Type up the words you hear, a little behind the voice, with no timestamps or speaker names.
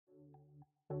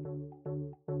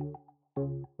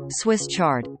Swiss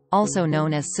chard, also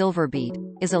known as silver beet,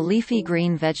 is a leafy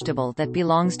green vegetable that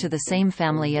belongs to the same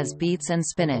family as beets and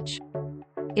spinach.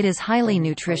 It is highly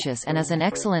nutritious and is an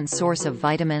excellent source of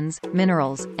vitamins,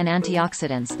 minerals, and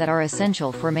antioxidants that are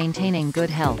essential for maintaining good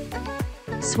health.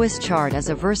 Swiss chard is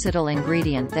a versatile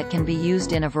ingredient that can be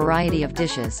used in a variety of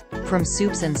dishes, from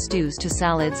soups and stews to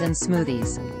salads and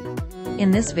smoothies.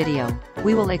 In this video,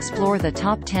 we will explore the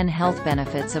top 10 health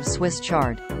benefits of Swiss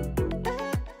chard.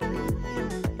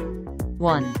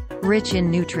 1. Rich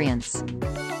in nutrients.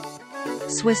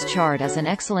 Swiss chard is an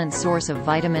excellent source of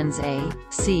vitamins A,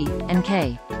 C, and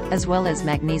K, as well as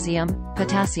magnesium,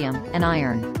 potassium, and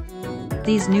iron.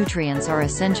 These nutrients are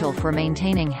essential for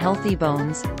maintaining healthy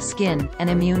bones, skin, and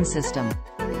immune system.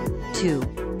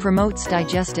 2. Promotes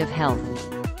digestive health.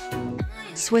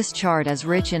 Swiss chard is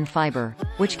rich in fiber,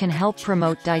 which can help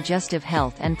promote digestive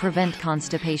health and prevent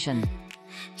constipation.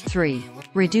 3.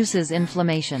 Reduces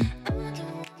inflammation.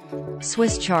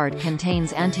 Swiss chard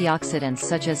contains antioxidants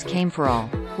such as camphorol,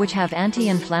 which have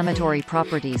anti-inflammatory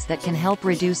properties that can help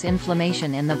reduce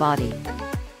inflammation in the body.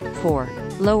 4.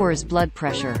 Lowers blood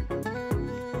pressure.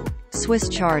 Swiss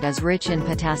chard is rich in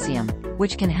potassium,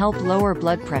 which can help lower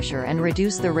blood pressure and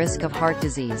reduce the risk of heart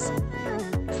disease.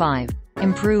 5.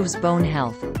 Improves bone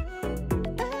health.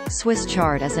 Swiss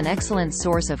chard is an excellent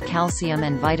source of calcium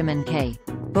and vitamin K,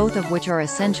 both of which are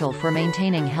essential for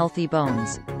maintaining healthy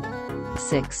bones.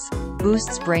 6.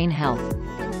 Boosts brain health.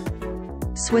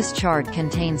 Swiss chard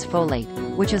contains folate,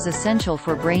 which is essential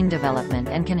for brain development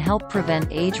and can help prevent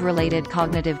age-related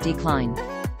cognitive decline.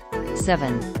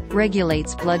 7.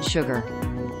 Regulates blood sugar.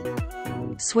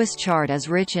 Swiss chard is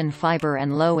rich in fiber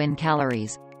and low in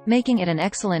calories, making it an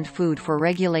excellent food for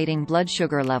regulating blood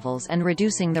sugar levels and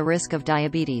reducing the risk of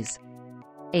diabetes.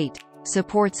 8.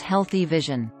 Supports healthy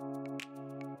vision.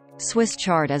 Swiss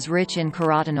chard is rich in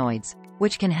carotenoids,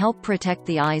 which can help protect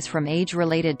the eyes from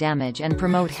age-related damage and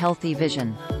promote healthy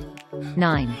vision.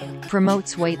 9.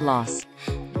 Promotes weight loss.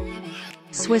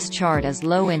 Swiss chard is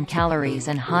low in calories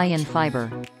and high in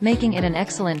fiber, making it an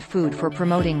excellent food for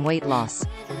promoting weight loss.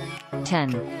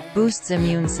 10. Boosts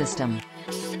immune system.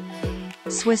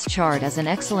 Swiss chard is an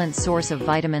excellent source of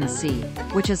vitamin C,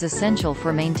 which is essential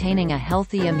for maintaining a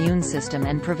healthy immune system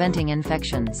and preventing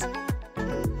infections.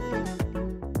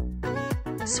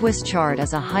 Swiss chard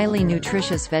is a highly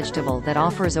nutritious vegetable that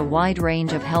offers a wide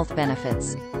range of health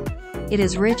benefits. It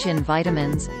is rich in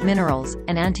vitamins, minerals,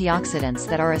 and antioxidants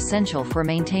that are essential for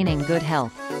maintaining good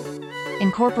health.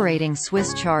 Incorporating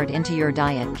Swiss chard into your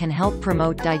diet can help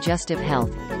promote digestive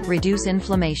health, reduce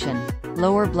inflammation,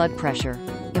 lower blood pressure,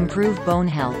 improve bone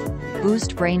health,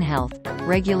 boost brain health,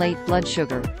 regulate blood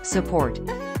sugar, support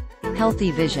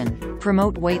healthy vision,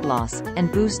 promote weight loss,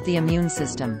 and boost the immune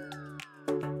system.